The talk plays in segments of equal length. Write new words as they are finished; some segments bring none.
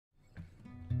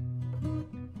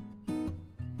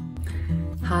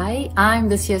Hi, I'm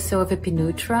the CSO of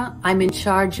Epinutra. I'm in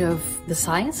charge of the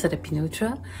science at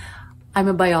Epinutra. I'm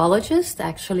a biologist.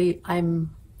 Actually,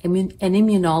 I'm an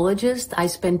immunologist. I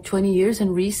spent 20 years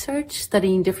in research,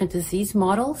 studying different disease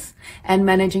models and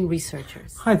managing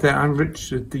researchers. Hi there, I'm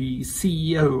Richard, the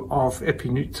CEO of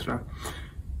Epinutra.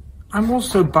 I'm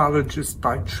also a biologist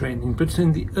by training, but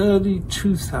in the early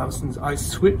 2000s I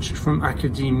switched from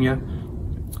academia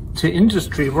to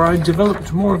industry, where I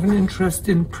developed more of an interest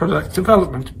in product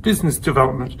development, business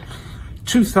development.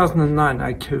 2009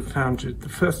 I co-founded the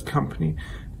first company,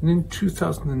 and in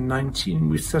 2019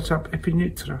 we set up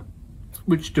Epinutra,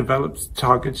 which develops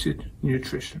targeted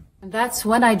nutrition. And that's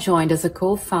when I joined as a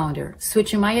co-founder,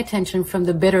 switching my attention from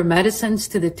the bitter medicines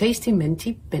to the tasty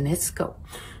minty Benesco.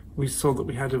 We saw that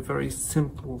we had a very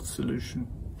simple solution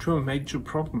to a major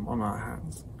problem on our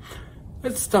hands.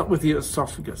 Let's start with the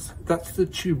esophagus. That's the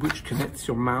tube which connects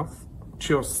your mouth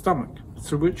to your stomach,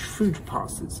 through which food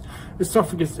passes.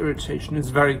 Esophagus irritation is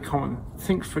very common.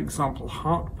 Think, for example,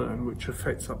 heartburn, which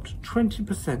affects up to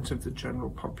 20% of the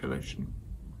general population.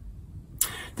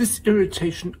 This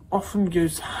irritation often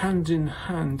goes hand in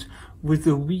hand with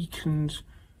a weakened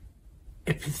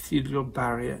epithelial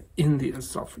barrier in the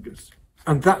esophagus.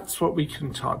 And that's what we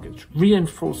can target,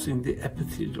 reinforcing the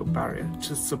epithelial barrier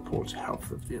to support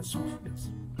health of the esophagus.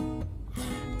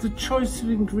 The choice of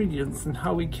ingredients and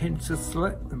how we came to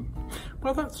select them,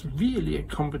 well, that's really a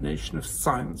combination of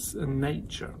science and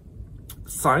nature.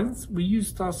 Science, we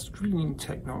used our screening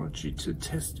technology to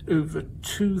test over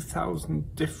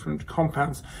 2,000 different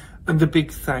compounds, and a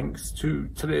big thanks to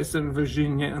Teresa and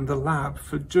Virginia and the lab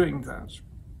for doing that.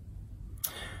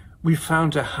 We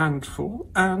found a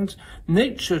handful, and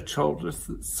nature told us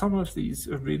that some of these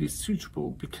are really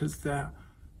suitable because they're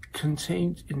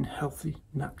contained in healthy,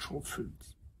 natural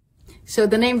foods. So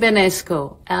the name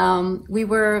Benesco, we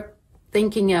were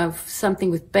thinking of something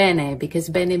with bene, because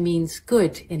bene means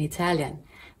good in Italian.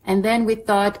 And then we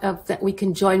thought of that we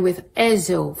can join with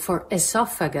eso for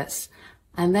esophagus.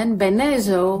 And then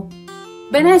Benesco.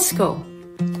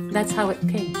 That's how it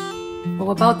came.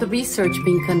 Well, about the research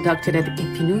being conducted at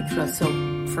Epinutra, so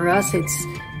for us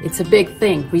it's a big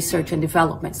thing, research and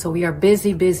development. So we are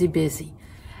busy.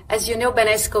 As you know,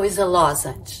 Benesco is a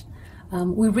lozenge.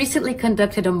 We recently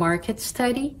conducted a market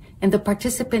study, and the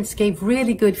participants gave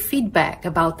really good feedback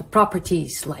about the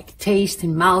properties like taste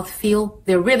and mouthfeel.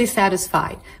 They're really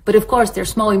satisfied. But of course, there are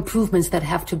small improvements that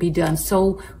have to be done,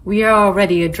 so we are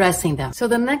already addressing them. So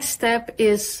the next step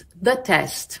is the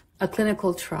test. A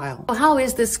clinical trial. How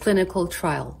is this clinical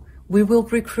trial? We will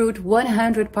recruit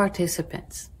 100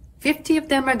 participants. 50 of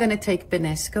them are going to take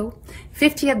Benesco.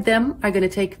 50 of them are going to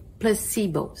take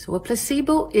placebo. So a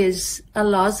placebo is a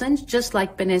lozenge just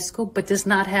like Benesco, but does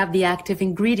not have the active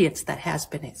ingredients that has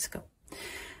Benesco.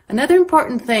 Another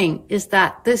important thing is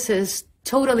that this is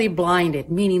totally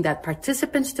blinded, meaning that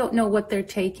participants don't know what they're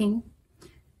taking.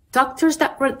 Doctors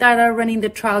that are running the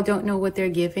trial don't know what they're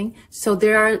giving, so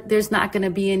there's not going to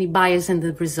be any bias in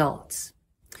the results.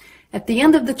 At the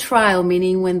end of the trial,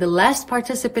 meaning when the last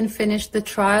participant finished the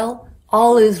trial,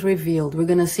 all is revealed. We're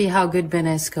going to see how good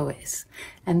Benesco is.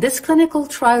 And this clinical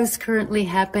trial is currently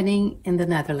happening in the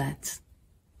Netherlands.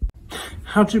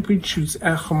 How did we choose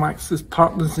Ergomax as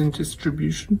partners in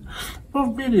distribution? Well,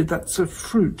 really, that's a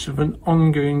fruit of an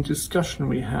ongoing discussion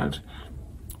we had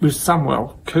with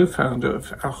Samuel, co-founder of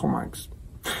Ergomax.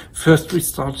 First, we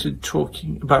started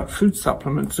talking about food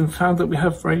supplements and found that we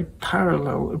have very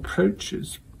parallel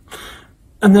approaches.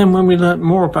 And then when we learned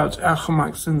more about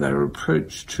Ergomax and their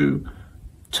approach to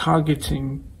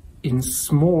targeting in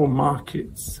small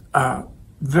markets,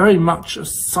 very much a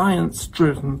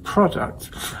science-driven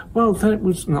product, well, then it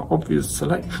was an obvious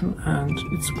selection, and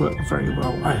it's worked very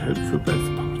well, I hope, for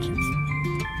both parties.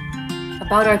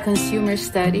 About our consumer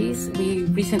studies, we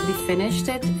recently finished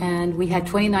it, and we had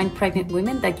 29 pregnant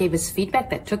women that gave us feedback,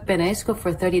 that took Benesco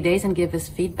for 30 days and gave us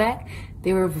feedback.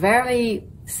 They were very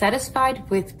satisfied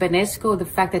with Benesco, the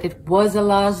fact that it was a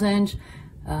lozenge.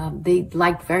 They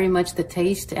liked very much the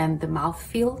taste and the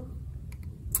mouthfeel.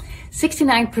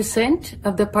 69%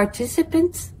 of the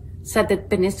participants said that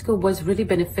Benesco was really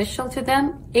beneficial to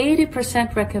them.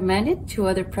 80% recommended to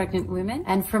other pregnant women.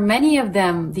 And for many of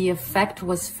them, the effect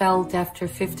was felt after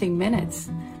 15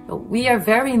 minutes. We are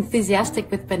very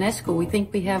enthusiastic with Benesco. We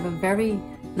think we have a very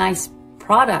nice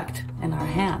product in our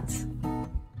hands.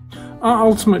 Our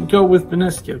ultimate goal with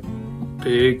Benesco?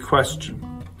 Big question.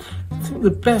 I think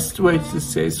the best way to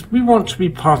say is we want to be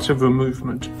part of a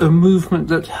movement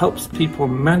that helps people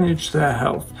manage their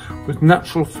health with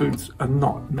natural foods and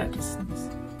not medicines.